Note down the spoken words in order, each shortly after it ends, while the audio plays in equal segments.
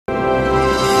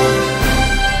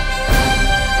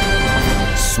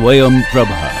Swayam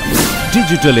Prabha.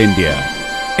 Digital India.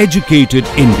 Educated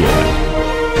India.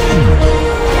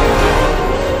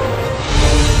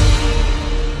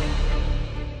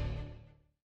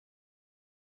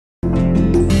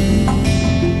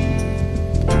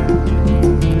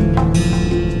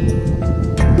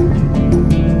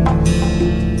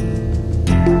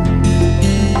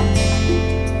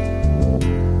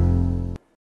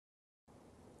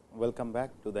 Welcome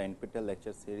back to the NPTEL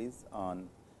lecture series on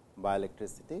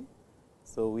bioelectricity.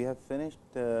 So, we have finished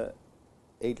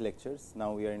 8 lectures.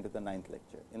 Now, we are into the 9th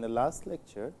lecture. In the last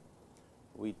lecture,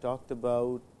 we talked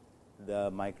about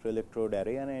the microelectrode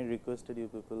array, and I requested you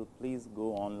people please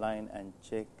go online and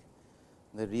check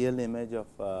the real image of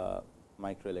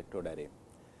microelectrode array.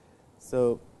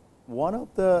 So, one of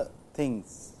the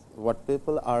things what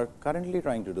people are currently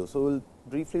trying to do. So, we will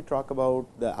briefly talk about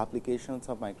the applications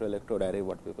of microelectrode array,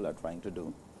 what people are trying to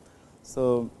do.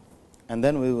 So, and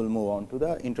then we will move on to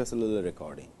the intracellular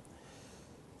recording.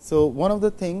 So, one of the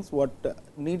things what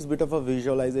needs bit of a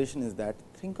visualization is that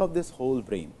think of this whole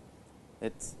brain.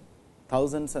 It is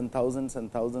thousands and thousands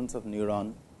and thousands of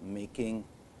neurons making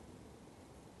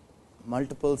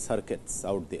multiple circuits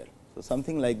out there. So,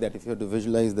 something like that, if you have to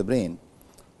visualize the brain,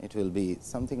 it will be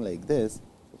something like this.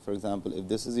 So, for example, if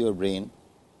this is your brain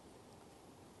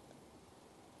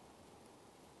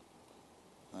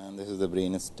and this is the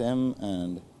brain stem,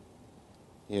 and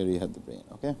here you have the brain.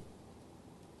 Okay.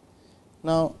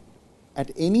 Now,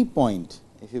 at any point,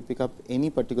 if you pick up any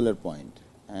particular point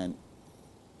and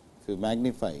if you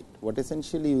magnify it, what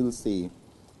essentially you will see,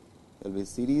 there will be a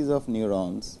series of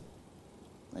neurons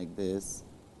like this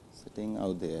sitting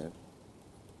out there,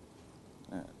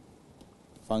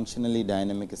 functionally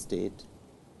dynamic state.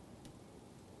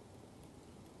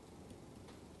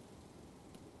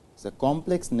 It is a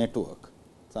complex network,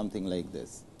 something like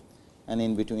this, and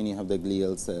in between you have the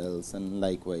glial cells and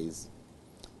likewise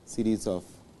series of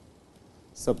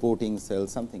supporting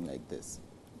cells, something like this.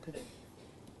 Okay.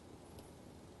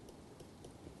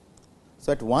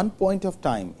 So, at one point of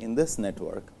time in this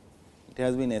network, it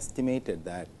has been estimated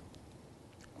that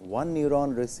one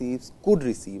neuron could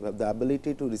receive, have the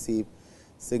ability to receive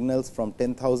signals from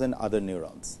 10,000 other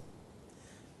neurons.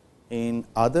 In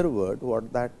other words,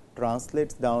 what that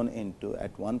translates down into,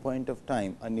 at one point of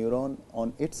time, a neuron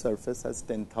on its surface has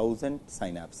 10,000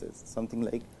 synapses, something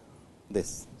like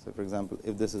this. So, for example,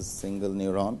 if this is single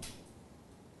neuron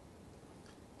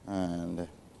and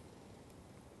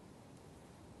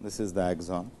this is the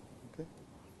axon, okay,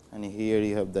 and here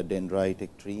you have the dendritic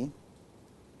tree,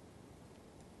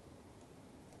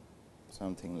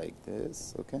 something like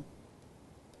this. Okay.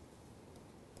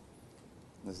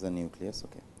 This is the nucleus.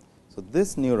 Okay. So,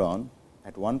 this neuron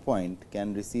at one point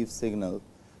can receive signal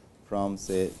from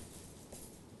say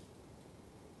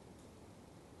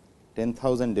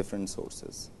 10,000 different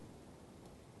sources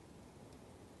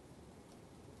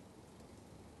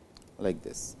like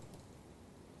this.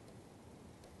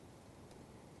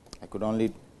 I could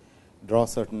only draw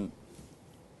certain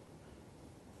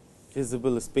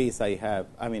visible space I have.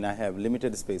 I mean, I have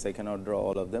limited space, I cannot draw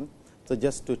all of them. So,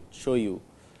 just to show you.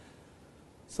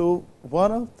 So,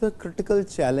 one of the critical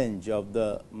challenge of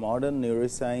the modern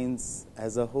neuroscience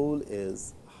as a whole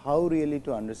is how really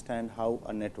to understand how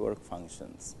a network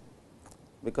functions,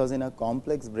 because in a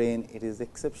complex brain it is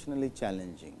exceptionally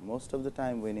challenging. Most of the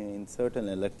time when you insert an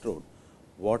electrode,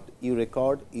 what you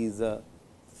record is a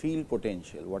field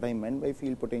potential. What I meant by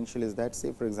field potential is that,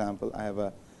 say for example, I have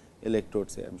a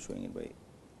electrode, say I am showing it by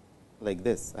like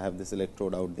this, I have this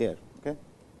electrode out there. Okay.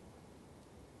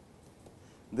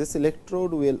 This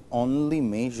electrode will only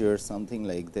measure something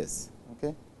like this.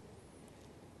 Okay.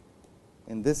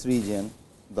 In this region,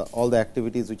 all the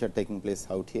activities which are taking place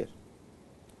out here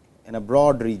in a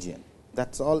broad region,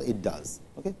 that is all it does.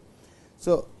 Okay.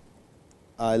 So,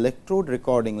 electrode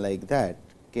recording like that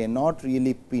cannot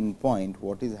really pinpoint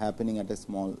what is happening at a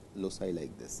small loci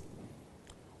like this,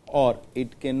 or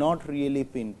it cannot really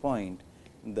pinpoint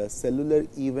the cellular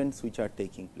events which are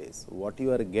taking place. What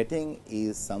you are getting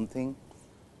is something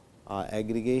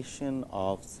aggregation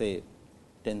of say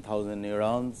 10,000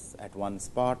 neurons at one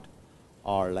spot,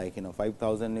 or like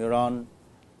 5,000 neuron.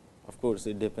 Of course,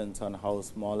 it depends on how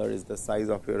smaller is the size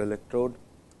of your electrode,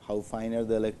 how finer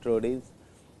the electrode is.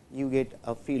 You get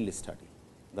a field study,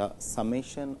 the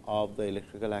summation of the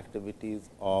electrical activities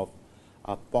of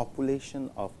a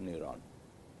population of neuron.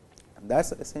 And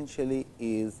that essentially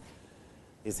is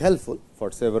helpful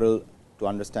for several to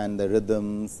understand the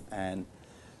rhythms and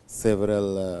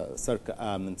several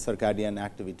circadian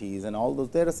activities and all those.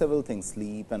 There are several things,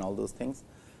 sleep and all those things,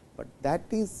 but that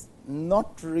is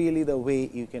not really the way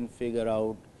you can figure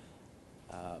out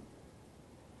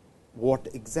what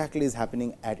exactly is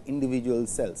happening at individual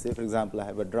cells. Say for example, I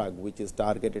have a drug which is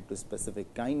targeted to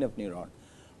specific kind of neuron,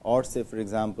 or say for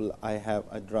example, I have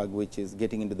a drug which is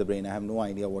getting into the brain. I have no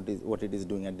idea what it is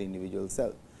doing at the individual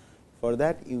cell. For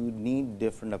that you need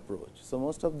different approach. So,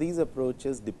 most of these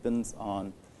approaches depends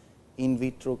on in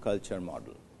vitro culture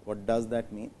model. What does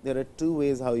that mean? There are two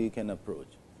ways how you can approach.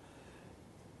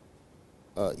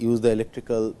 Use the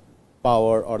electrical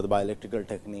power or the bioelectrical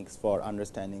techniques for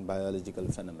understanding biological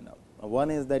phenomena.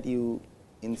 One is that you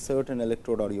insert an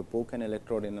electrode or you poke an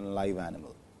electrode in a live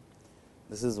animal.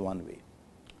 This is one way,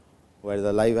 where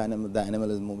the live animal, the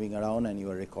animal is moving around and you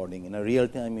are recording in a real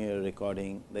time, you are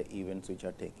recording the events which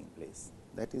are taking place.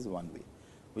 That is one way,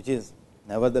 which is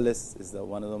nevertheless is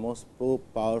one of the most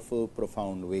powerful,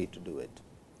 profound way to do it.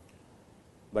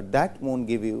 But that won't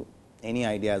give you any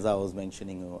idea, as I was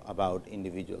mentioning about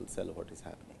individual cell, what is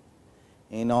happening.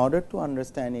 In order to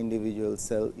understand individual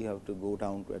cell, you have to go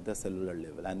down to at the cellular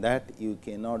level, and that you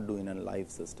cannot do in a live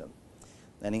system.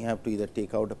 Then you have to either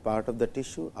take out a part of the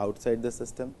tissue outside the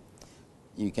system.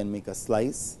 You can make a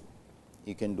slice,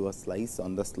 you can do a slice.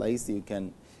 On the slice, you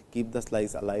can keep the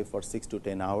slice alive for 6 to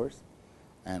 10 hours,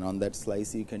 and on that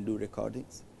slice you can do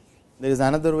recordings. There is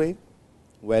another way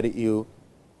where you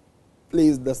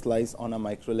place the slice on a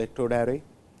microelectrode array,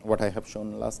 what I have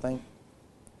shown last time.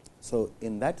 So,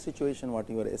 in that situation, what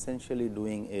you are essentially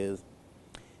doing is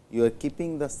you are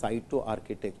keeping the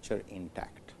cytoarchitecture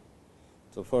intact.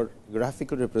 So, for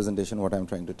graphical representation, what I am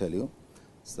trying to tell you.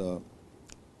 So,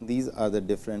 these are the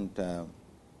different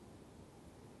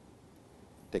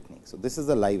techniques. So, this is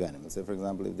a live animal. Say for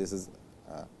example, if this is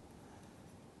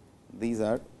these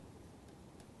are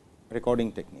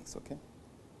recording techniques. Okay,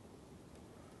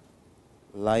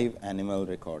 live animal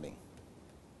recording.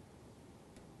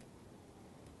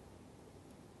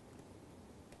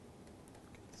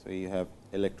 So, you have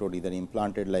electrode either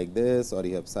implanted like this, or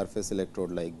you have surface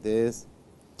electrode like this,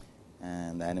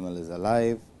 and the animal is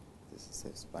alive. This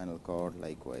is a spinal cord,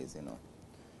 likewise,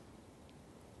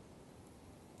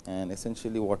 and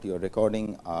essentially what you are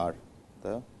recording are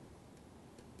the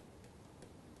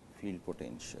field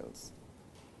potentials.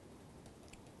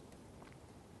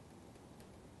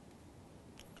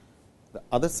 The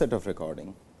other set of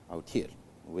recording out here,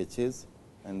 which is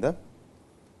in the,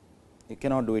 you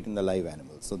cannot do it in the live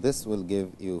animal. So, this will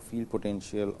give you field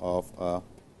potential of a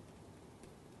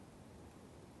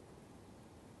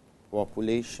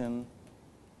population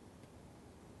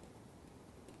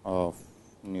of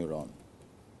neuron.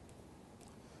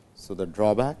 So, the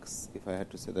drawbacks, if I had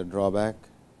to say the drawback,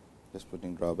 just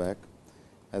putting drawback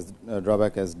as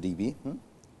dB,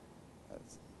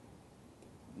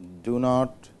 do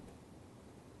not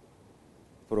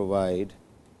provide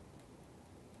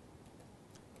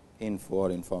info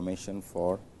or information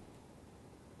for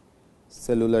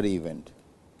cellular event.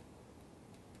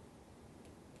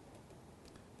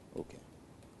 Okay.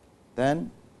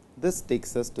 Then this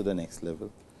takes us to the next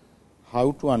level,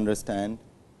 how to understand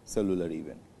cellular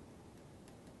event.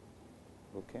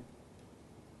 Okay.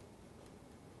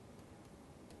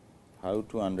 How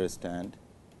to understand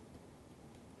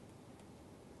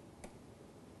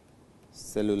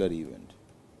cellular event.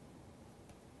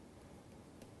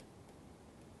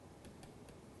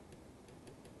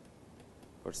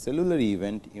 For cellular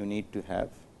event, you need to have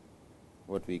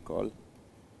what we call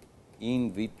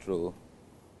in vitro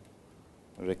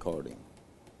recording,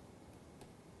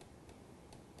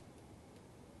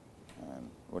 and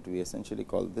what we essentially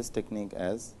call this technique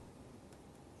as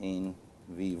in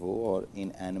vivo or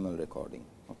in animal recording.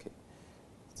 Okay.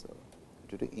 So,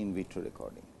 to do in vitro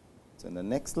recording. So, in the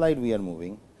next slide we are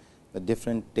moving the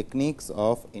different techniques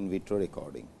of in vitro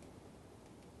recording.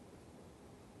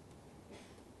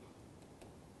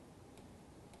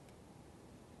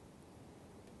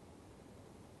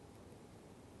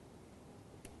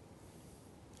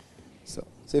 So,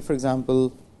 say for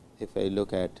example, if I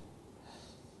look at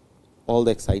all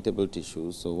the excitable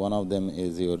tissues. So, one of them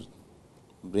is your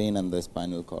brain and the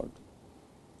spinal cord.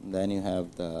 Then you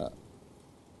have the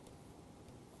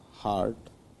heart,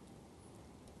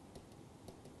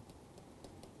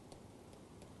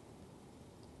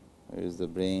 there is the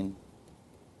brain,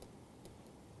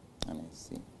 and I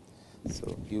see.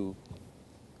 So, you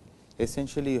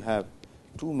essentially you have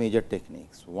two major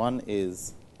techniques. One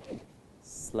is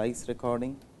slice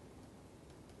recording,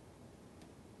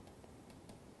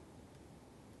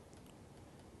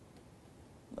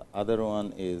 the other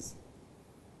one is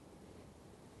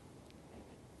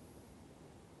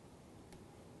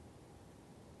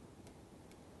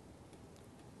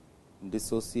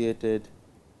dissociated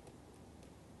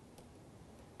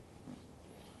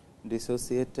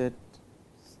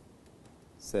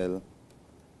cell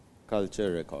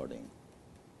culture recording.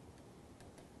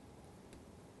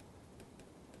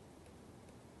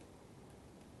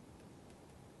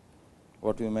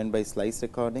 What we meant by slice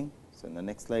recording? So, in the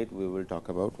next slide we will talk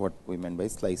about what we meant by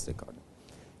slice recording.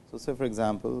 So, say for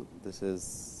example, this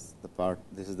is the part,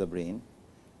 this is the brain.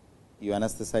 You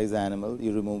anesthetize the animal,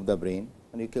 you remove the brain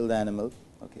and you kill the animal.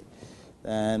 Okay.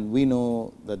 And we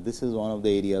know that this is one of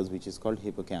the areas which is called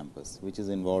hippocampus, which is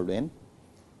involved in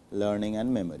learning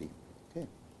and memory. Okay.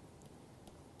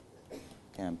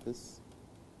 Campus.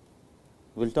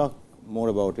 We will talk more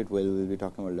about it while we will be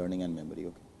talking about learning and memory.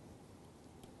 Okay.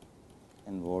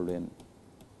 Involved in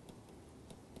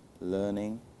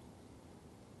learning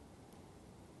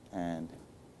and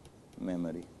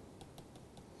memory.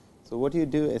 So, what you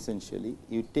do essentially,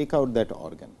 you take out that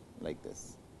organ like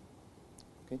this,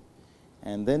 okay,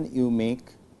 and then you make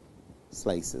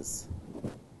slices,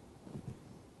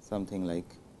 something like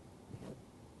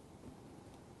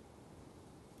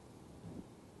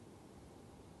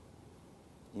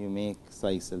you make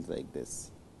slices like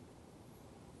this.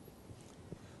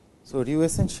 So, what you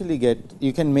essentially get,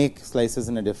 you can make slices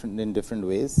in different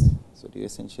ways. So, you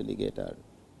essentially get a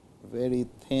very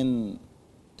thin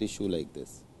tissue like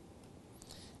this,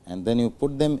 and then you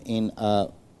put them in a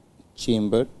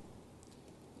chamber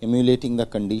emulating the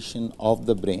condition of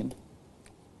the brain,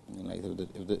 like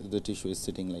if the tissue is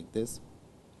sitting like this.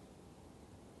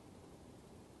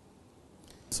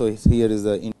 So, here is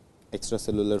the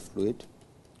extracellular fluid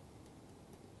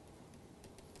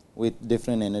with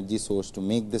different energy source to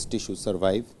make this tissue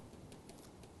survive,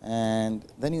 and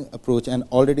then you approach, and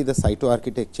already the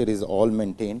cytoarchitecture is all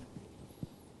maintained.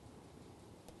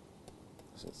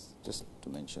 Just to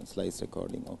mention slice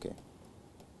recording, okay,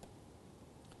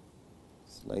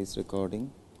 slice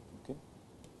recording, okay,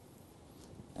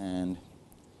 and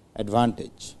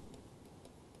advantage.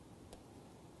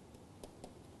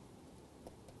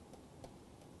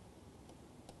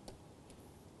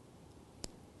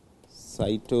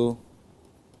 Cyto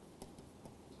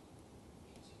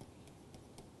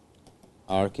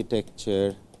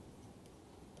architecture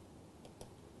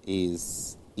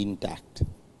is intact,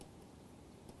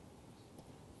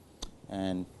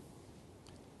 and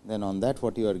then on that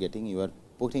what you are getting, you are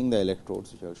putting the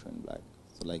electrodes which are shown in black.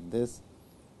 So, like this,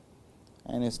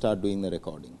 and you start doing the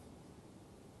recording.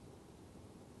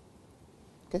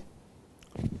 Okay.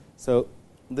 So,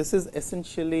 this is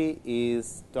essentially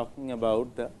is talking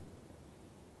about the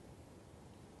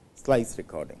slice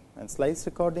recording, and slice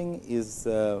recording is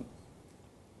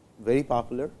very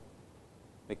popular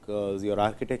because your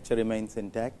architecture remains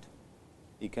intact.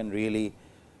 You can really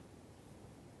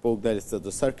poke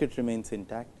the circuit remains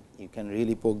intact. You can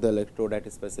really poke the electrode at a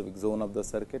specific zone of the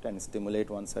circuit and stimulate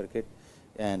one circuit.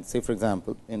 And say for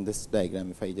example, in this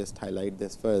diagram, if I just highlight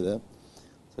this further,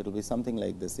 so it will be something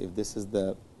like this. If this is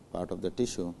the part of the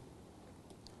tissue,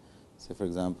 say for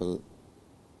example,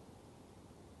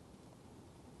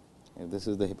 if this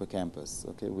is the hippocampus,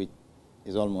 okay, which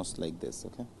is almost like this,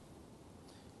 okay,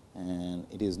 and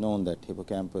it is known that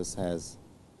hippocampus has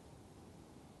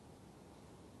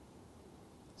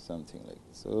something like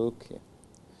this. Okay.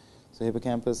 So,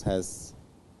 hippocampus has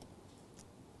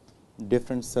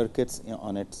different circuits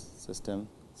on its system,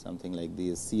 something like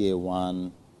these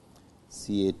CA1,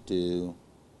 CA2,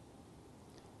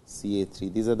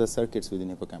 CA3. These are the circuits within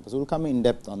hippocampus. We will come in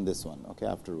depth on this one, okay,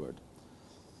 afterward.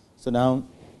 So, now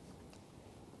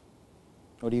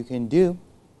what you can do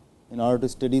in order to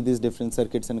study these different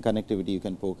circuits and connectivity, you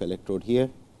can poke electrode here,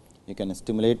 you can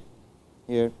stimulate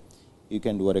here, you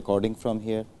can do a recording from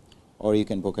here, or you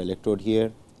can poke electrode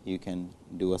here, you can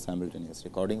do a simultaneous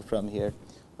recording from here,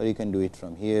 or you can do it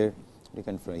from here, you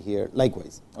can from here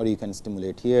likewise, or you can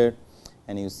stimulate here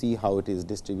and you see how it is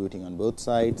distributing on both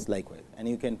sides likewise, and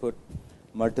you can put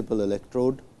multiple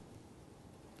electrode.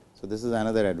 So, this is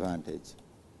another advantage,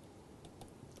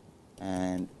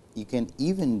 and you can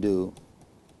even do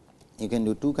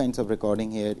two kinds of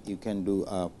recording here. You can do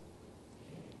a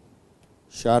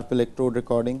sharp electrode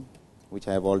recording, which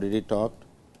I have already talked,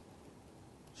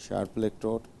 sharp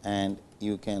electrode, and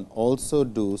you can also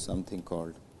do something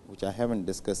called, which I haven't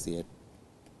discussed yet,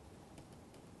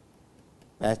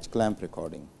 patch clamp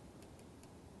recording.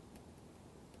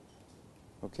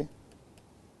 Okay.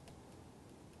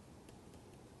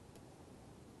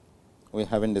 We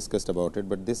haven't discussed about it,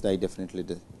 but this I definitely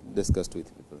discussed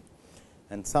with people.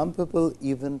 And some people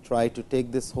even try to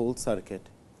take this whole circuit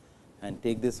and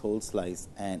take this whole slice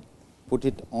and put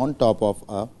it on top of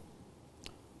a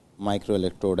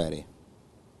microelectrode array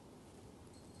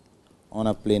on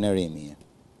a planar MEA.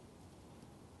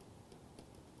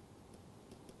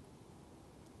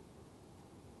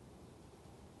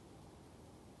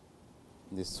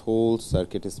 this whole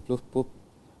circuit is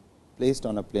placed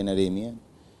on a planar area.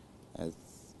 As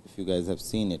if you guys have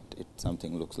seen it,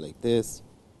 something looks like this.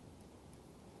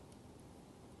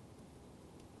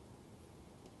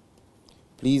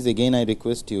 Please again I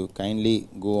request you kindly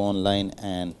go online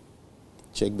and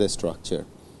check the structure,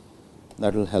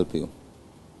 that will help you.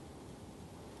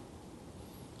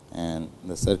 And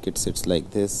the circuit sits like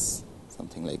this,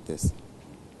 something like this.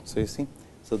 So, you see,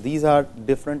 so these are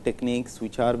different techniques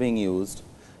which are being used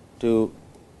to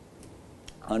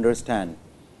understand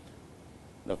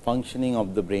the functioning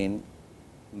of the brain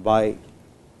by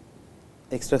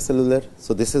extracellular.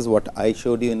 So, this is what I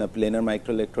showed you in a planar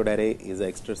microelectrode array is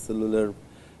an extracellular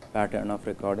pattern of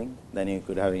recording. Then you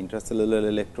could have intracellular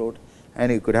electrode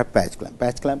and you could have patch clamp.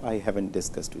 Patch clamp I haven't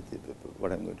discussed with you before,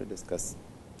 what I am going to discuss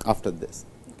after this.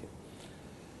 Okay.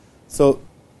 So,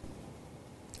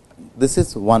 this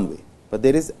is one way, but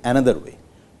there is another way,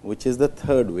 which is the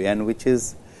third way, and which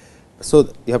is,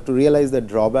 so you have to realize the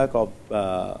drawback of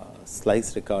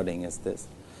slice recording is this.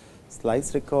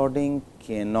 Slice recording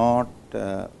cannot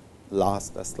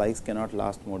last, a slice cannot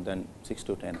last more than 6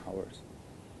 to 10 hours.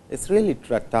 It is really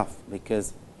tough,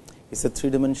 because it is a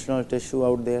 3-dimensional tissue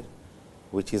out there,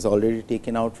 which is already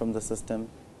taken out from the system.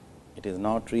 It is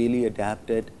not really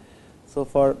adapted. So,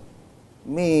 for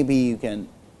maybe you can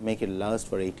make it last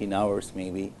for 18 hours,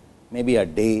 maybe a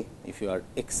day if you are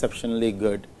exceptionally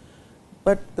good.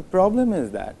 But the problem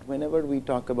is that whenever we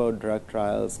talk about drug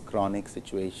trials, chronic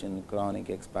situation, chronic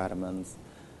experiments,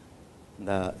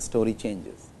 the story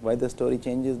changes. Why the story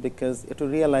changes? Because you have to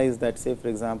realize that, say for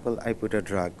example, I put a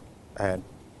drug, and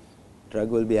drug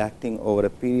will be acting over a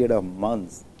period of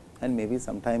months and maybe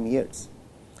sometime years.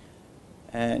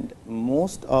 And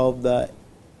most of the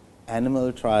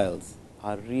animal trials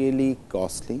are really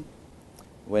costly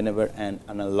whenever, and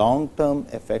a long term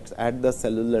effects at the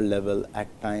cellular level at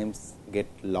times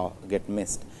get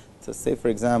missed. So, say for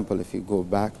example, if you go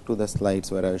back to the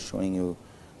slides where I was showing you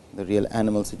the real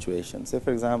animal situation. Say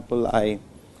for example, I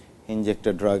inject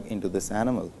a drug into this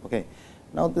animal. Okay.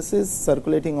 Now, this is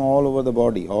circulating all over the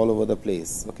body, all over the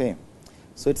place. Okay.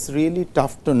 So, it is really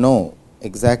tough to know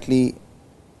exactly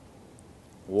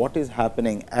what is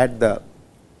happening at the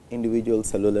individual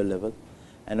cellular level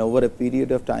and over a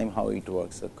period of time how it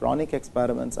works. So, chronic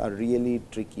experiments are really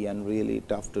tricky and really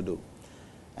tough to do.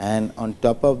 And on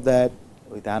top of that,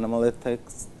 with animal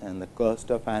ethics and the cost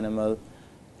of animal,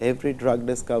 every drug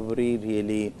discovery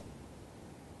really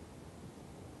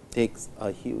takes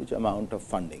a huge amount of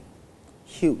funding,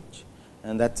 huge.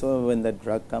 And that is why when the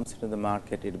drug comes into the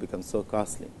market, it becomes so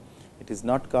costly. It is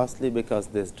not costly because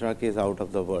this drug is out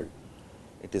of the world.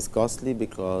 It is costly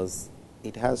because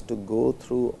it has to go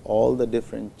through all the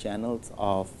different channels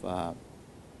of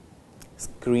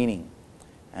screening,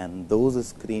 and those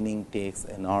screening takes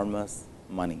enormous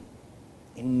money,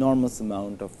 enormous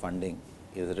amount of funding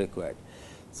is required.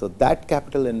 So, that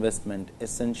capital investment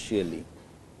essentially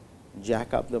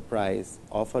jack up the price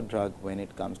of a drug when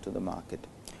it comes to the market.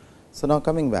 So, now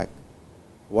coming back,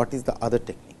 what is the other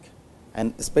technique?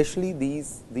 And especially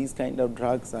these kind of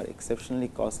drugs are exceptionally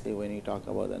costly when you talk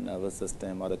about the nervous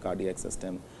system or the cardiac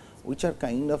system, which are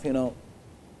kind of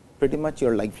pretty much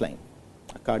your lifeline.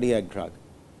 A cardiac drug,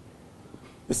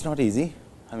 it is not easy.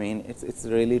 I mean, it is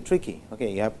really tricky.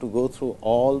 Okay, you have to go through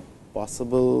all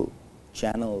possible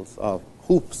channels of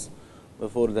hoops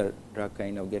before the drug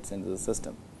kind of gets into the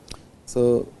system.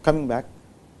 So, coming back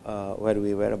where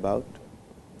we were about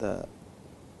the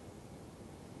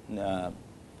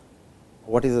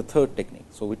what is the third technique.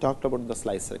 So, we talked about the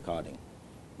slice recording.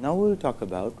 Now, we will talk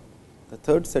about the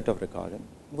third set of recording,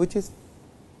 which is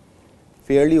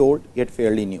fairly old yet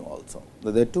fairly new also.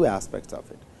 There are two aspects of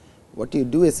it. What you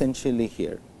do essentially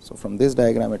here. So, from this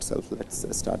diagram itself, let us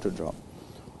start to draw.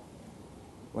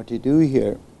 What you do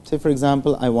here, say for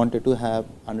example, I wanted to have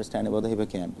understanding about the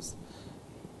hippocampus.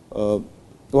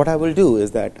 What I will do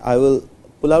is that I will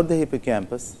pull out the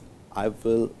hippocampus, I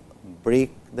will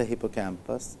break the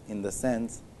hippocampus in the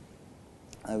sense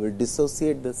I will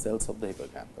dissociate the cells of the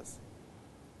hippocampus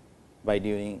by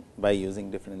using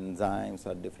different enzymes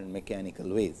or different mechanical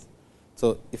ways.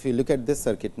 So, if you look at this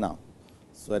circuit now,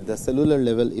 so at the cellular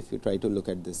level, if you try to look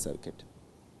at this circuit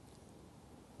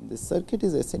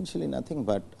is essentially nothing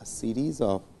but a series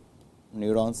of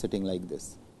neurons sitting like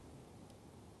this.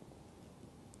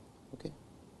 Okay,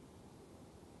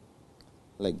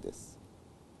 like this.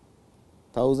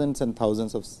 Thousands and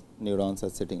thousands of neurons are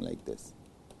sitting like this,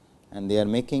 and they are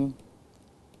making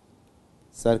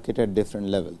circuit at different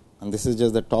level. And this is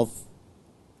just the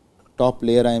top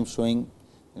layer I am showing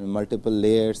in multiple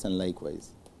layers and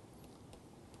likewise.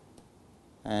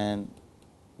 And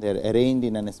they are arranged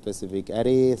in a specific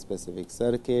array, specific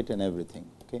circuit and everything.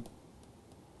 Okay.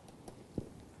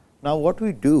 Now, what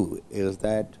we do is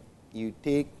that you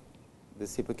take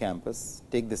this hippocampus,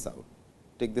 take this out,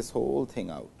 take this whole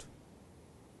thing out,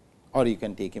 or you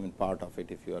can take even part of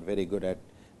it if you are very good at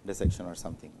dissection or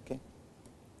something. Okay.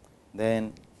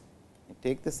 Then you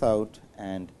take this out,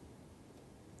 and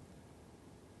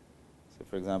so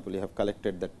for example, you have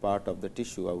collected that part of the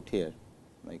tissue out here,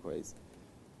 likewise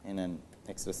in an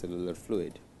extracellular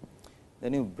fluid.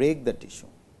 Then you break the tissue,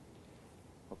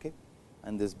 okay,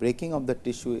 and this breaking of the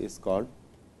tissue is called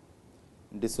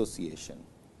dissociation.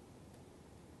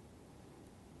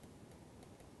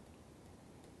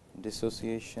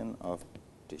 Dissociation of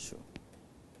tissue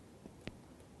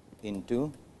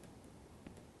into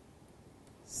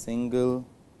single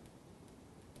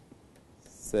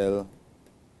cell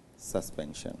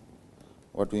suspension.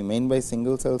 What we mean by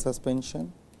single cell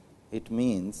suspension? It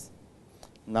means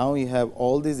now you have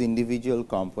all these individual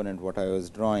components, what I was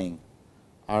drawing,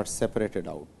 are separated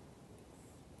out,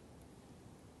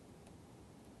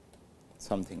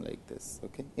 something like this.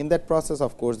 Okay. In that process,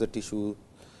 of course, the tissue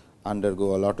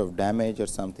undergo a lot of damage or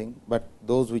something, but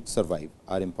those which survive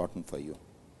are important for you.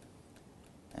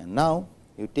 And now,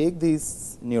 you take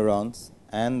these neurons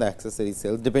and the accessory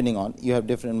cells, depending on, you have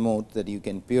different modes that you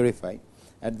can purify.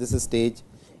 At this stage,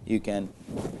 you can,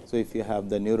 so if you have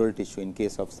the neural tissue, in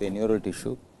case of say neural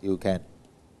tissue, you can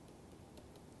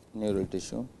neural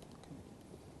tissue,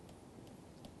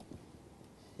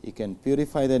 you can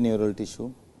purify the neural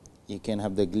tissue, you can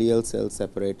have the glial cells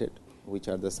separated, which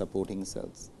are the supporting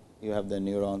cells, you have the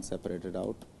neurons separated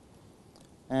out,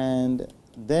 and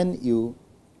then you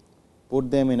put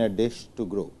them in a dish to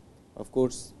grow. Of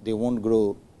course, they will not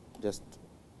grow just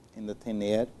in the thin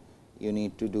air, you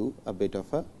need to do a bit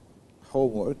of a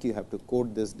homework. You have to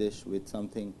coat this dish with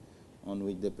something on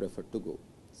which they prefer to go,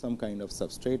 some kind of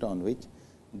substrate on which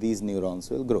these neurons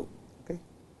will grow. Okay.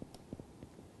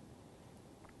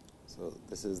 So,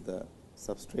 this is the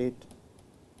substrate,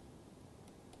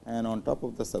 and on top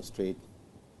of the substrate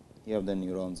you have the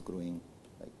neurons growing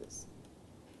like this.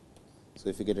 So,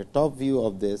 if you get a top view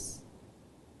of this,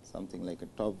 something like a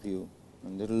top view,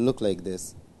 and it will look like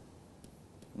this,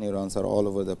 neurons are all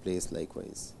over the place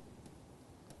likewise.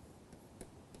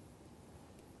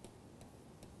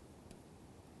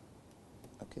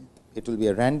 Okay. It will be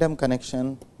a random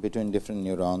connection between different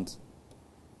neurons.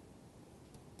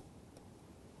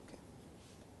 Okay.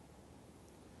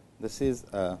 This is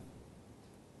a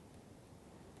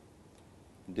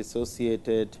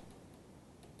dissociated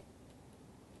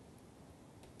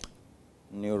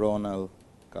neuronal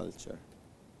culture.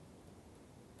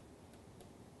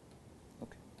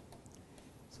 Okay.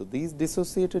 So, these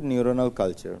dissociated neuronal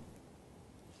culture,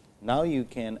 now you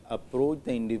can approach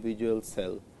the individual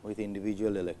cell with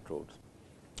individual electrodes.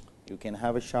 You can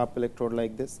have a sharp electrode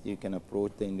like this, you can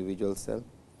approach the individual cell,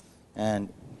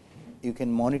 and you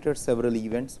can monitor several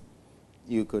events.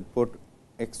 You could put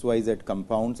XYZ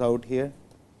compounds out here,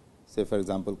 say for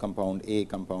example, compound A,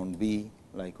 compound B,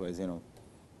 likewise, you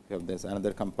have this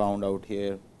another compound out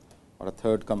here or a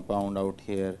third compound out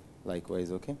here, likewise.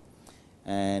 Okay.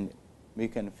 And we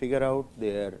can figure out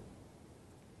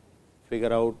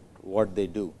what they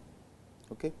do.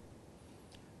 Okay.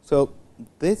 So,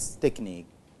 this technique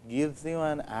gives you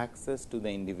an access to the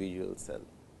individual cell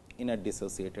in a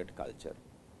dissociated culture.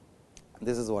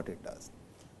 This is what it does,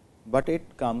 but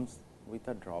it comes with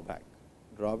a drawback.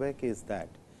 Drawback is that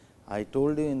I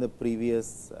told you in the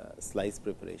previous slice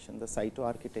preparation, the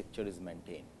cytoarchitecture is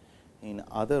maintained. In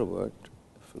other words,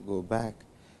 if you go back,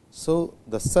 so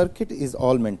the circuit is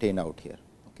all maintained out here.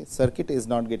 Okay. Circuit is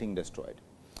not getting destroyed,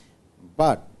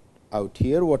 but out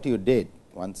here what you did,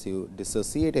 once you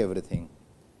dissociate everything,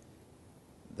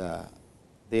 there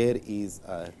is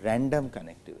a random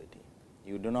connectivity.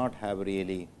 You do not have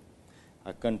really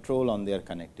a control on their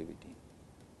connectivity.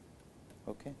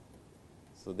 Okay.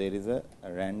 So, there is a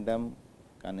random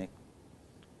connectivity.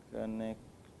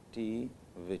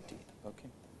 Okay.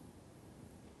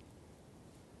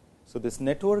 So, this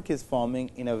network is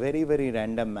forming in a very, very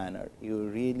random manner. You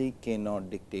really cannot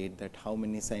dictate that how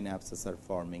many synapses are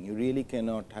forming. You really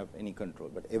cannot have any control,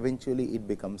 but eventually it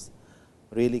becomes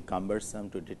really cumbersome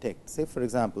to detect. Say for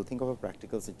example, think of a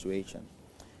practical situation.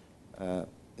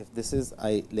 If this is,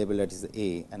 I label it as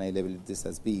A and I label this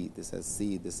as B, this as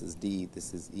C, this is D,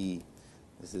 this is E,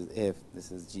 this is F,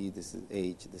 this is G, this is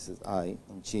H, this is I,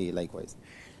 and J likewise.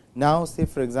 Now, say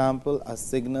for example, a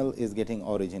signal is getting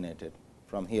originated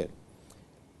from here,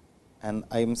 and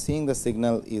I am seeing the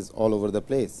signal is all over the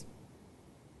place.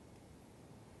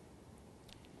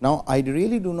 Now, I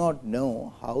really do not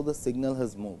know how the signal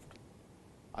has moved.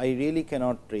 I really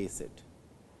cannot trace it,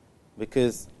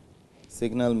 because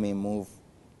signal may move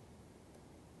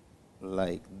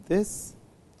like this,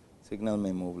 signal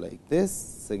may move like this,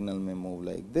 signal may move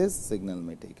like this, signal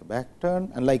may take a back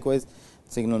turn, and likewise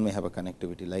signal may have a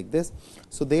connectivity like this.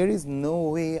 So, there is no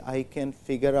way I can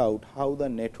figure out how the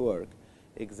network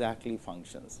exactly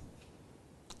functions.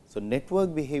 So,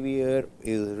 network behavior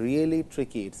is really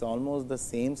tricky. It is almost the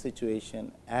same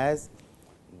situation as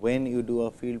when you do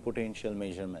a field potential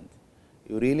measurement.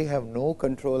 You really have no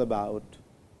control about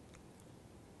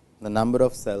the number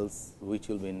of cells which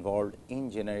will be involved in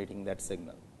generating that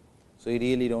signal. So, you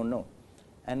really do not know,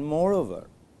 and moreover,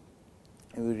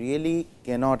 you really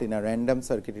cannot, in a random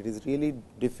circuit, it is really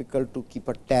difficult to keep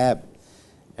a tab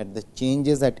at the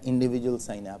changes at individual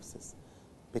synapses,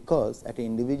 because at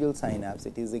individual synapse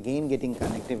it is again getting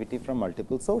connectivity from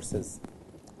multiple sources,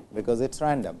 because it is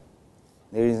random.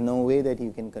 There is no way that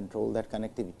you can control that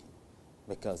connectivity,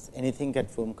 because anything can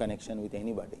form connection with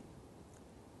anybody.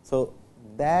 So,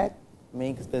 that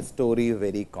makes the story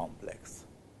very complex.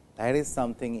 That is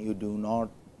something you do not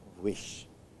wish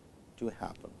to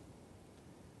happen,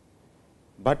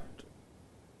 but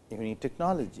you need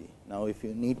technology. Now, if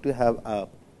you need to have a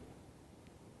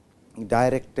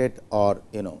directed or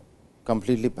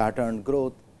completely patterned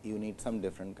growth, you need some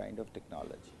different kind of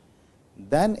technology.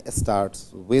 Then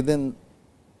starts within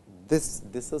this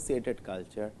dissociated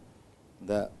culture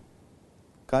the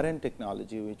current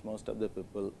technology which most of the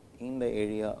people in the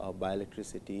area of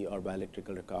bioelectricity or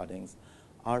bioelectrical recordings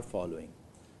are following.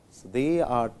 So, they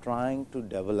are trying to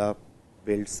develop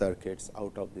build circuits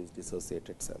out of these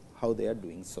dissociated cells. How they are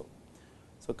doing so?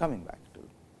 So, coming back to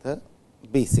the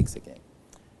basics again.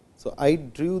 So, I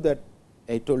drew that,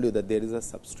 I told you that there is a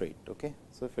substrate. Okay.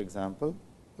 So, for example,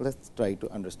 let us try to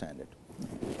understand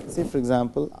it. Say for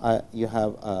example, you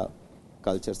have a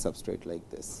culture substrate like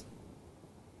this.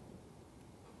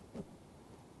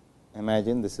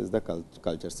 Imagine this is the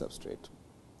culture substrate.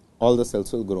 All the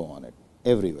cells will grow on it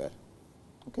everywhere.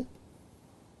 Okay.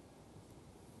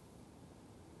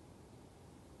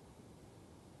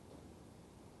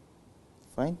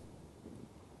 Fine.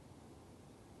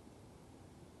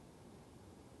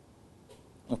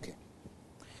 Okay.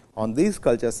 On this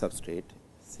culture substrate,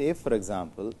 say for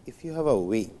example, if you have a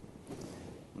way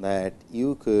that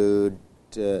you could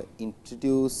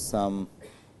introduce some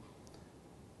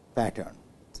pattern.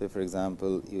 Say for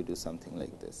example, you do something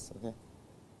like this. Okay.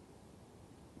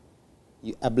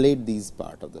 You ablate these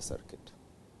part of the circuit.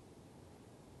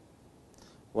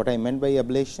 What I meant by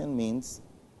ablation means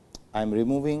I am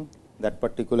removing that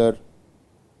particular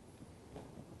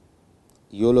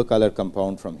yellow color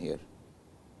compound from here.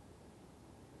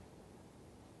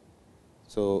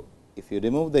 So, if you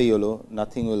remove the yellow,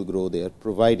 nothing will grow there,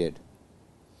 provided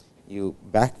you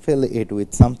backfill it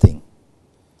with something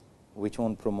which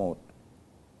won't promote.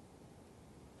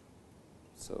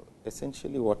 So,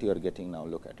 essentially what you are getting now,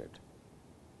 look at it.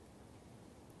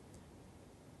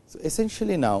 So,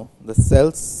 essentially now the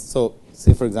cells, so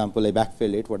say for example, I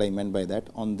backfill it, what I meant by that,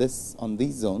 on these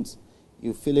zones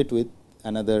you fill it with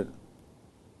another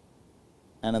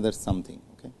something.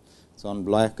 Okay. So, on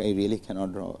black I really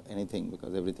cannot draw anything,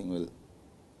 because everything will, let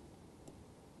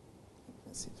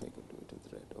us see if I could do it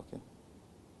with red. Okay.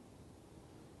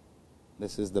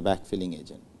 This is the backfilling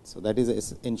agent. So, that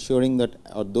is ensuring that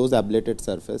those ablated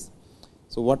surface.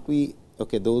 So, what we,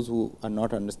 okay, those who are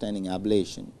not understanding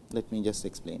ablation, let me just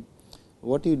explain.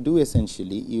 What you do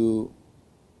essentially, you,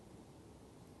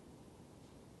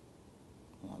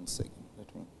 one second,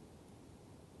 let me.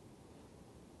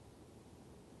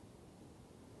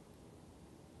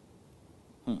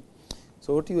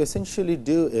 So, what you essentially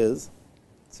do is,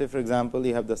 say for example,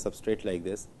 you have the substrate like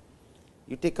this,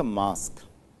 you take a mask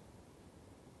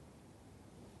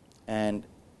and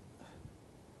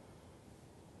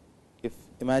if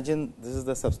imagine this is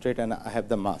the substrate and I have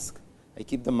the mask, I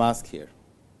keep the mask here.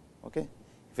 Okay.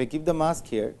 If I keep the mask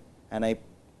here and I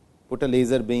put a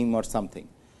laser beam or something,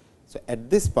 so at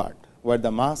this part where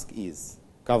the mask is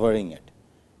covering it,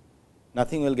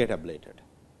 nothing will get ablated.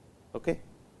 Okay.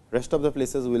 Rest of the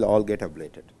places will all get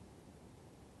ablated.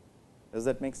 Does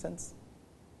that make sense?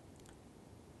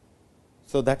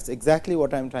 So, that is exactly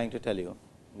what I am trying to tell you.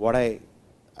 What I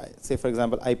say for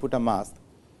example, I put a mask,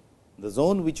 the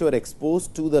zone which were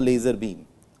exposed to the laser beam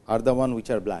are the one which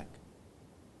are black.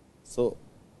 So,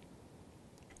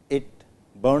 it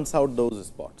burns out those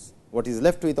spots. What is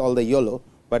left with all the yellow,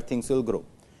 but things will grow.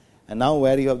 And now,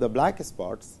 where you have the black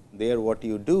spots, there what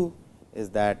you do is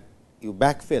that you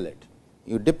backfill it.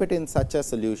 You dip it in such a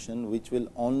solution which will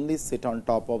only sit on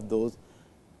top of those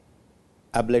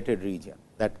ablated region.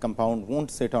 That compound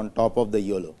won't sit on top of the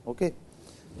yellow. Okay.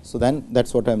 So, then that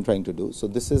is what I am trying to do. So,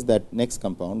 this is that next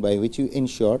compound by which you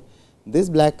ensure this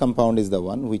black compound is the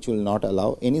one which will not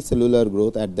allow any cellular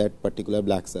growth at that particular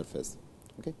black surface.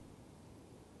 Okay.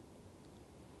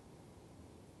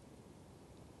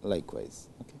 Likewise.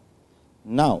 Okay.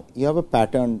 Now, you have a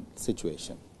pattern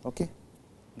situation. Okay.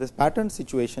 This pattern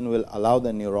situation will allow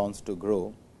the neurons to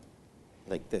grow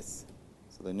like this.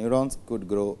 So, the neurons could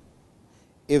grow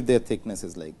if their thickness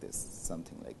is like this,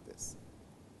 something like this.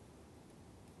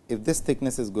 If this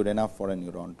thickness is good enough for a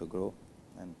neuron to grow,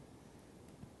 and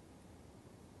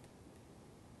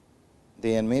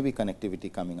there may be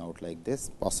connectivity coming out like this,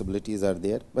 possibilities are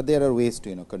there, but there are ways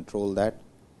to control that.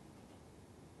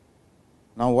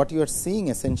 Now, what you are seeing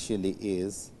essentially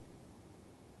is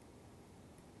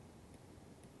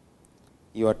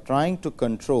you are trying to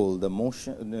control the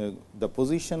motion, the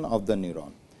position of the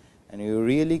neuron, and you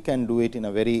really can do it in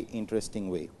a very interesting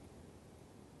way.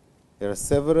 There are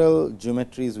several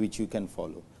geometries which you can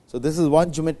follow. So, this is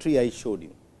one geometry I showed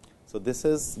you. So, this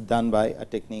is done by a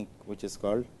technique which is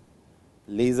called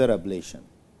laser ablation.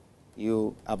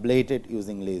 You ablate it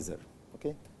using laser.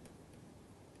 Okay.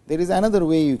 There is another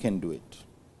way you can do it.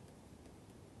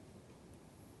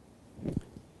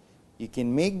 You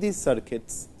can make these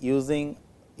circuits using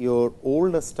your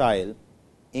old style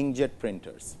inkjet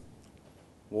printers.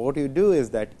 What you do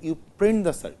is that you print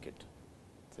the circuit.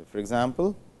 So, for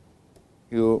example,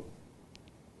 you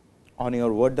on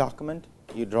your Word document,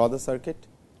 you draw the circuit,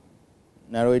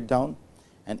 narrow it down,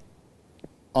 and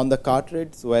on the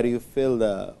cartridge where you fill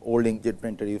the old inkjet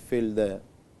printer, you fill the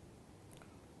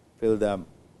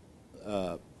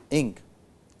ink.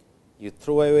 You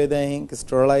throw away the ink,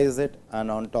 sterilize it,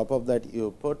 and on top of that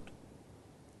you put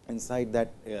inside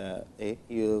that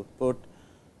you put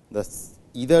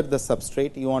either the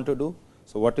substrate you want to do.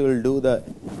 So, what you will do, the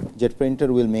jet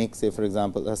printer will make, say for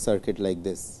example, a circuit like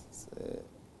this.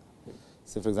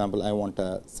 Say for example, I want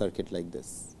a circuit like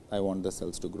this, I want the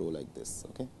cells to grow like this.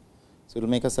 Okay. So, it will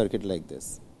make a circuit like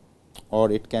this, or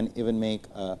it can even make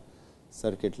a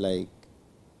circuit like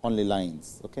only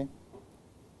lines. Okay.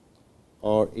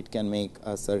 Or it can make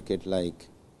a circuit like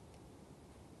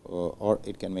or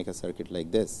it can make a circuit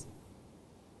like this.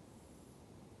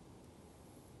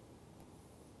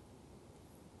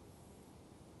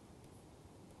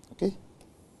 Okay.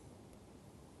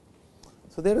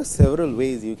 So, there are several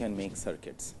ways you can make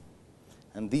circuits,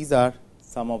 and these are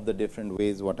some of the different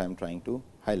ways what I am trying to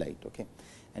highlight. Okay.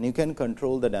 And you can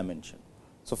control the dimension.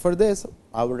 So, for this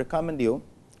I would recommend you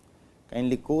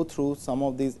kindly go through some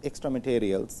of these extra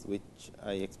materials which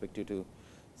I expect you to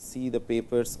see the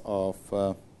papers of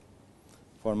for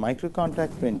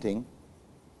microcontact printing.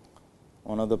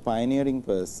 One of the pioneering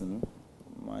person,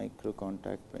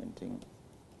 microcontact printing.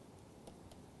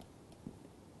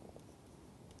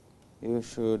 You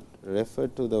should refer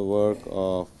to the work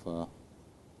of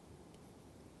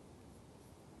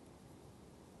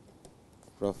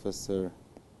Professor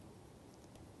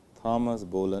Thomas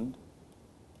Boland.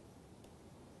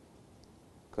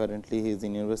 Currently, he is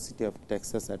in University of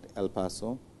Texas at El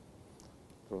Paso.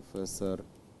 Professor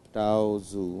Tao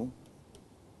Zhu.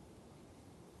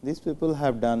 These people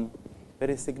have done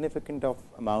very significant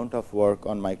amount of work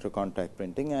on microcontact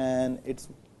printing, and it's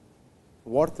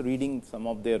worth reading some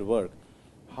of their work,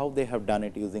 how they have done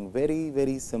it using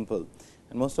very simple,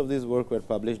 and most of these work were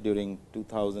published during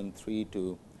 2003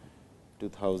 to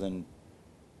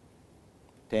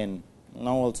 2010.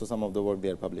 Now, also some of the work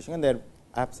they are publishing, and they are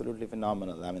absolutely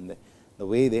phenomenal. I mean, the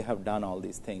way they have done all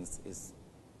these things is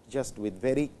just with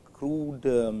very crude,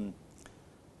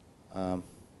 I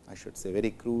should say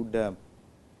very crude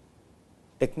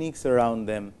techniques around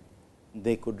them.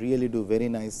 They could really do very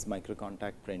nice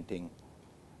microcontact printing,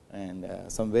 and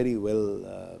some very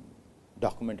well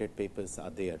documented papers are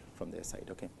there from their side.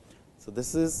 Okay. So,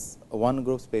 this is one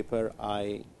group's paper.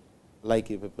 I like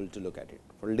you people to look at it.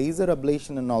 For laser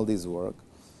ablation and all this work,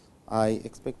 I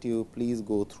expect you please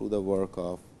go through the work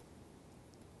of,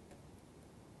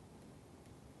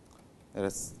 there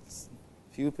are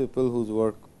few people whose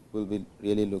work will be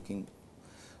really looking.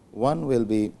 One will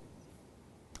be,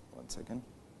 one second,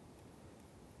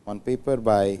 one paper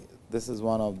by, this is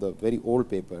one of the very old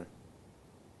paper,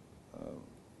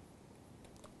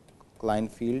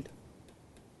 Kleinfeld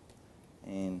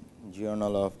in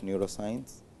Journal of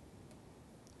Neuroscience.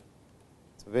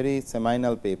 It's a very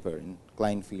seminal paper in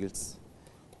Kleinfeld's.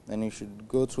 Then you should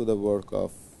go through the work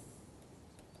of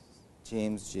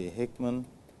James J. Hickman.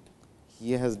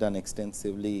 He has done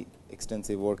extensive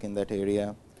work in that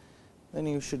area. Then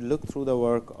you should look through the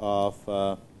work of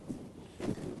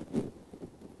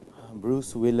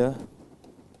Bruce Wheeler,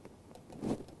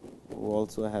 who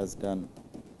also has done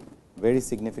very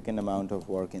significant amount of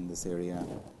work in this area,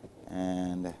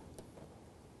 and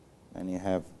you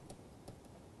have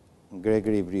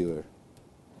Gregory Brewer.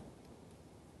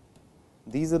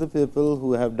 These are the people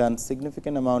who have done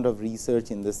significant amount of research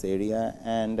in this area,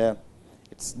 and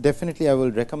it's definitely I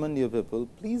will recommend you people,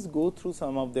 please go through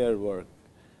some of their work.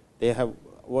 They have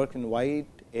worked in wide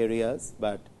areas,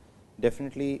 but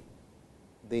definitely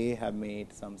they have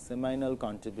made some seminal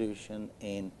contribution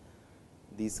in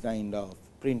these kind of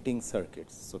printing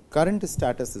circuits. So, current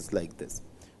status is like this.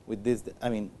 With this, I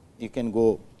mean, you can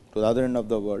go to the other end of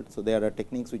the world. So, there are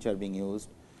techniques which are being used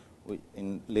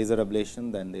in laser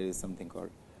ablation, then there is something called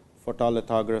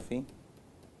photolithography,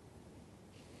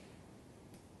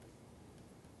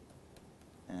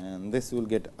 and this will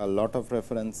get a lot of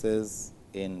references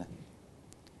in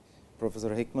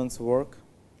Professor Hickman's work,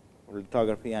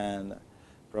 lithography, and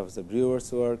Professor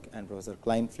Brewer's work, and Professor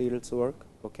Kleinfeld's work,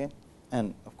 okay,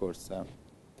 and of course,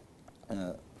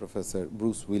 Professor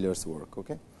Bruce Wheeler's work.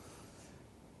 Okay.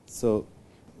 So,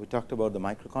 we talked about the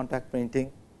microcontact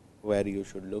printing, where you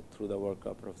should look through the work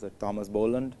of Professor Thomas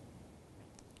Boland,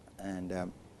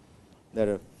 and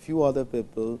there are few other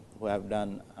people who have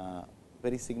done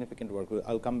very significant work.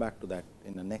 I will come back to that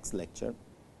in the next lecture.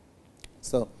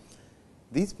 So,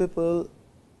 these people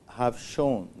have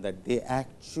shown that they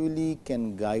actually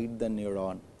can guide the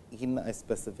neuron in a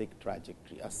specific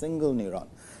trajectory, a single neuron.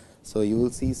 So, you will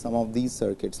see some of these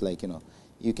circuits, like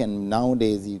you can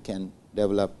nowadays you can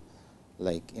develop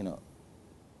like 2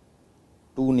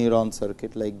 neuron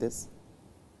circuit like this.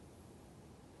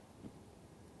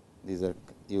 These are,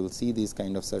 you will see these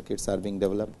kind of circuits are being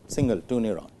developed, single 2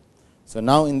 neuron. So,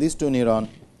 now in these 2 neuron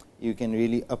you can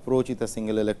really approach with a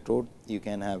single electrode. You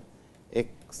can have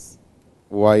X,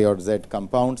 Y or Z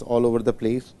compounds all over the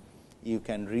place. You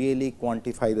can really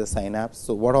quantify the synapse.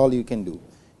 So, what all you can do?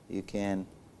 You can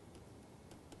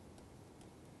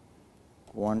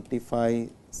quantify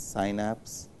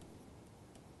synapse.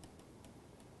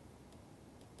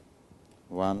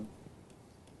 One,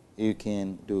 you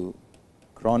can do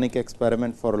chronic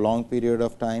experiment for a long period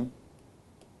of time,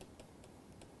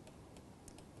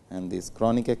 and these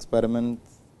chronic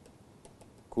experiments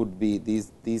could be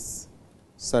these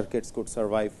circuits could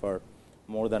survive for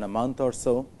more than a month or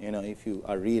so, if you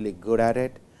are really good at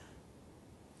it.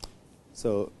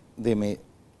 So, they may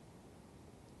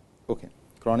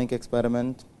chronic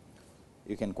experiment,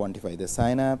 you can quantify the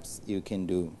synapse, you can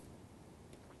do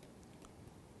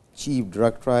cheap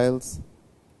drug trials,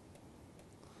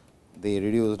 they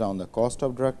reduce down the cost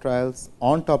of drug trials.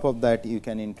 On top of that, you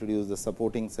can introduce the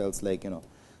supporting cells like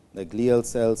the glial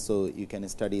cells. So, you can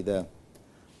study the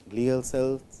glial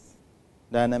cells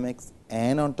dynamics,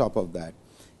 and on top of that,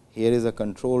 here is a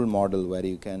control model where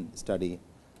you can study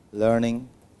learning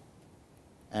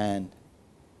and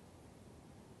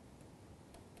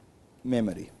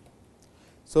memory.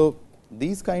 So,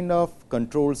 these kind of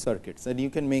control circuits, and you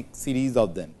can make series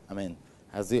of them. I mean,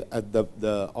 as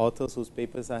the authors whose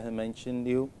papers I have mentioned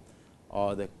you,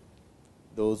 or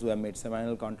those who have made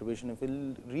seminal contribution, if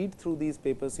you read through these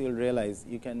papers, you will realize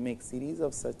you can make series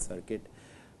of such circuit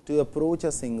to approach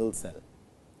a single cell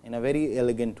in a very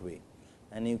elegant way,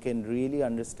 and you can really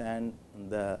understand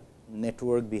the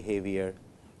network behavior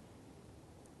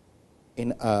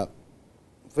in a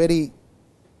very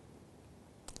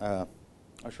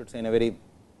I should say in a very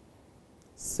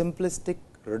simplistic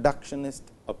reductionist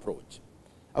approach.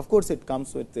 Of course, it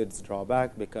comes with its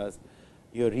drawback, because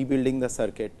you are rebuilding the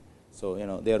circuit. So,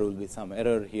 there will be some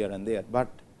error here and there, but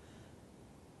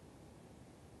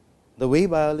the way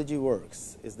biology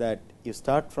works is that you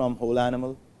start from whole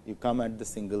animal, you come at the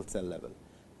single cell level,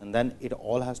 and then it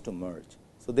all has to merge.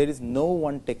 So, there is no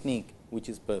one technique which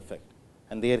is perfect,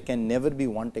 and there can never be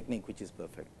one technique which is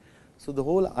perfect. So, the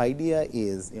whole idea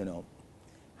is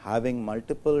having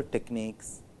multiple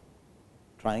techniques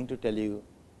trying to tell you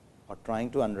or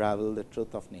trying to unravel the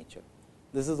truth of nature.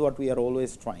 This is what we are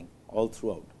always trying all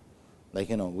throughout, like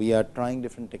we are trying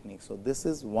different techniques. So, this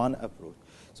is one approach.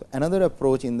 So, another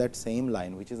approach in that same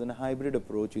line, which is a hybrid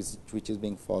approach which is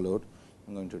being followed, I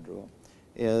am going to draw,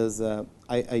 is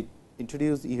I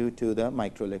introduce you to the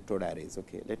microelectrode arrays.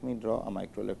 Okay, let me draw a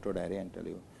microelectrode array and tell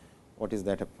you what is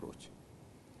that approach.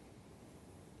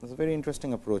 It is a very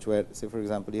interesting approach, where say for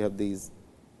example, you have these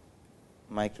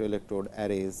microelectrode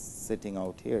arrays sitting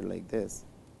out here like this.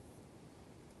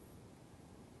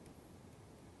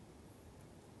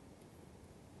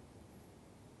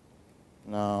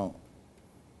 Now,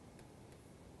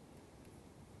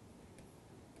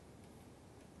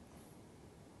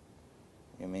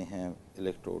 you may have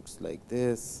electrodes like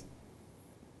this.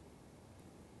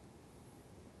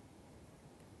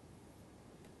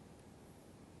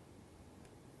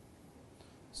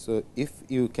 So, if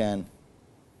you can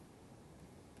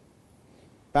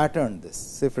pattern this,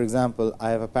 say for example, I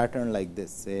have a pattern like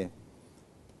this, say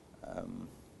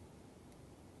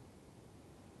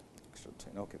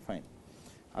okay, fine.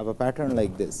 I have a pattern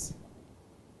like this.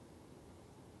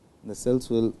 The cells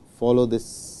will follow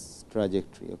this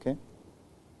trajectory. Okay.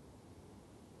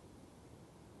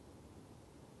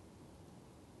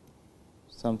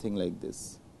 Something like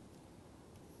this.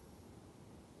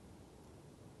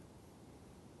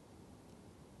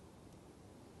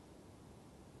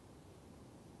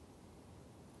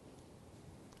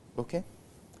 Okay.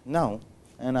 Now,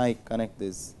 and I connect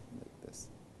this like this.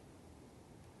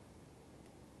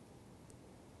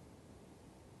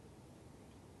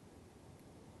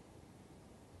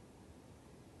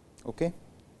 Okay.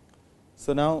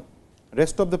 So, now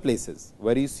rest of the places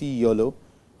where you see yellow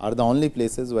are the only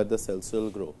places where the cells will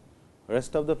grow,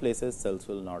 rest of the places cells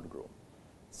will not grow.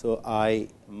 So, I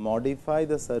modify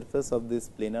the surface of this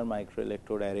planar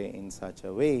microelectrode array in such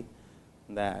a way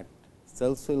that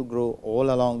cells will grow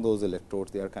all along those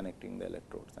electrodes, they are connecting the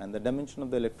electrodes, and the dimension of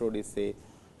the electrode is say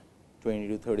 20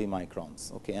 to 30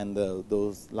 microns. Okay, and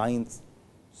those lines,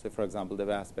 say for example, they have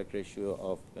aspect ratio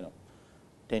of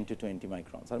 10 to 20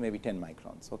 microns or maybe 10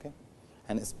 microns. Okay,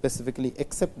 and specifically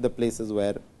except the places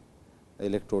where the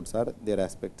electrodes are, their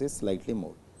aspect is slightly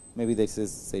more. Maybe this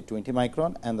is say 20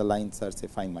 micron and the lines are say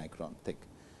 5 micron thick.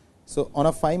 So, on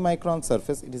a 5 micron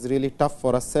surface, it is really tough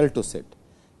for a cell to sit,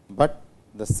 but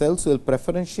the cells will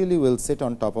preferentially will sit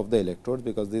on top of the electrodes,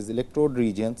 because these electrode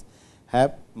regions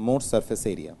have more surface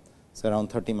area, so around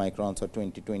 30 microns or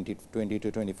 20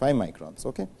 to 25 microns.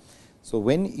 Okay. So,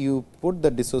 when you put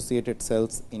the dissociated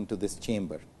cells into this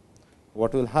chamber,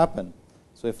 what will happen?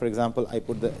 So, if for example, I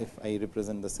put if I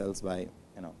represent the cells by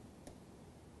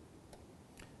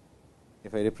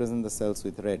if I represent the cells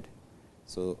with red.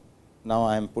 So, now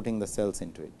I am putting the cells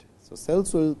into it. So,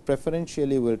 cells will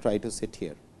preferentially will try to sit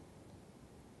here,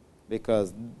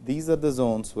 because these are the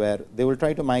zones where they will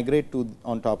try to migrate to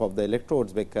on top of the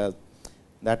electrodes, because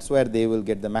that is where they will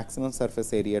get the maximum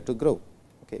surface area to grow.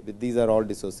 Okay, but these are all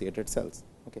dissociated cells.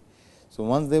 Okay. So,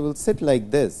 once they will sit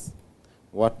like this,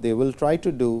 what they will try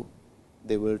to do,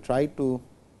 they will try to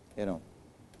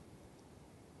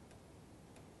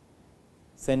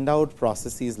send out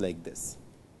processes like this.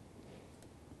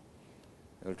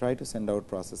 They will try to send out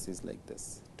processes like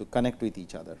this to connect with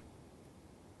each other.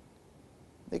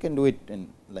 They can do it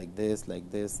in like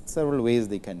this, several ways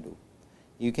they can do.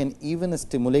 You can even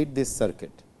stimulate this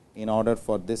circuit in order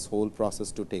for this whole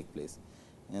process to take place,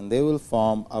 and they will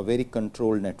form a very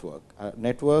controlled network, a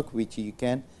network which you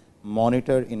can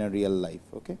monitor in a real life.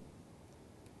 Okay.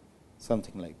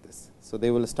 Something like this. So, they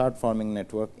will start forming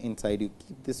network inside. You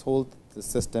keep this whole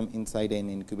system inside an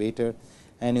incubator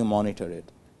and you monitor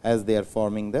it as they are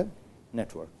forming the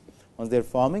network. Once they are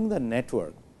forming the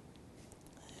network,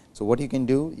 so what you can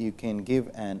do, you can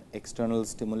give an external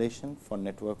stimulation for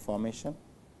network formation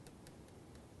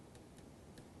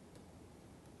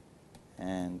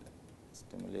and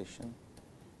stimulation,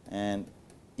 and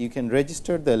you can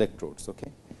register the electrodes.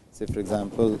 Okay. Say for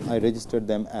example, I registered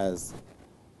them as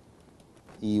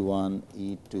E1,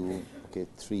 E2, okay,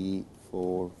 3,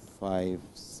 4, 5,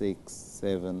 6,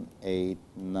 7, 8,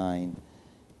 9,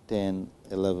 10,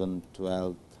 11,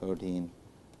 12, 13,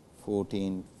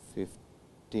 14,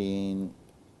 15,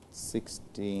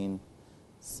 16,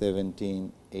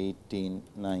 17, 18,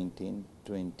 19,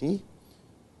 20,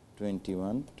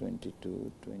 21,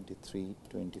 22, 23,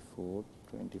 24,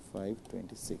 25,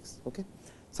 26. Okay.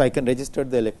 So, I can register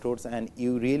the electrodes, and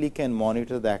you really can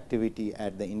monitor the activity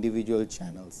at the individual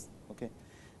channels. Okay.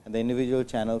 And the individual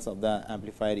channels of the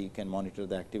amplifier, you can monitor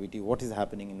the activity, what is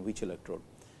happening in which electrode.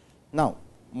 Now,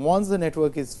 once the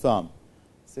network is formed,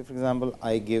 say for example,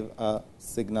 I give a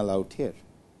signal out here,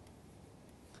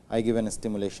 I give a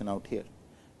stimulation out here.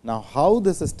 Now, how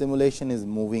this stimulation is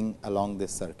moving along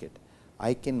this circuit,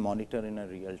 I can monitor in a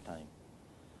real time.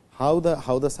 How the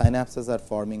synapses are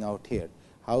forming out here,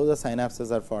 how the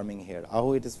synapses are forming here,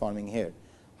 how it is forming here,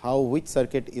 how which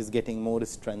circuit is getting more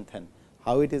strengthened,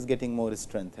 how it is getting more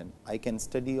strengthened. I can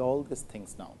study all these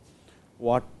things now.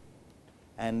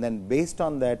 And then based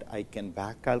on that, I can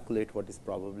back calculate what is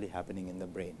probably happening in the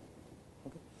brain.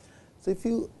 Okay. So, if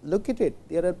you look at it,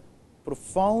 there are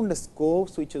profound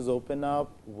scopes which is open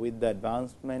up with the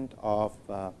advancement of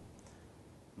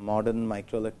modern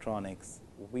microelectronics.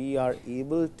 We are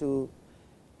able to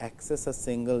access a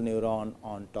single neuron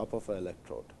on top of an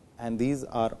electrode, and these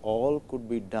are all could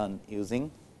be done using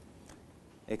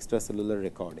extracellular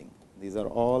recording. These are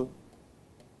all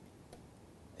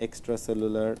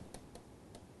extracellular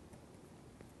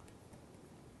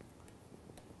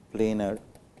planar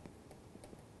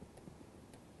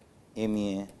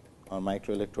MEA or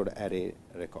microelectrode array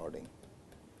recording.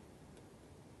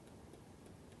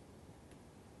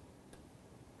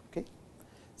 Okay.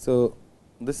 So,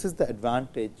 this is the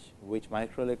advantage which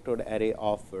microelectrode array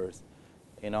offers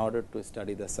in order to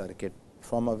study the circuit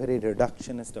from a very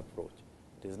reductionist approach.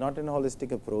 It is not an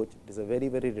holistic approach, it is a very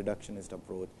reductionist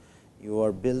approach. You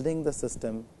are building the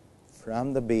system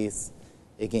from the base,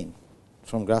 again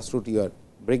from grassroots you are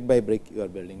brick by brick you are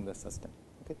building the system.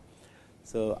 Okay.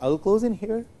 So, I will close in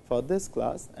here for this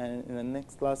class, and in the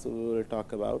next class we will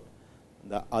talk about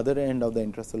the other end of the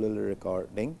intracellular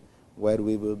recording, where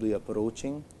we will be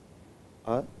approaching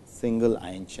a single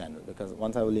ion channel, because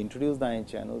once I will introduce the ion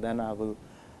channel, then I will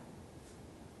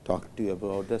talk to you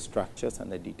about the structures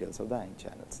and the details of the ion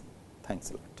channels.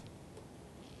 Thanks a lot.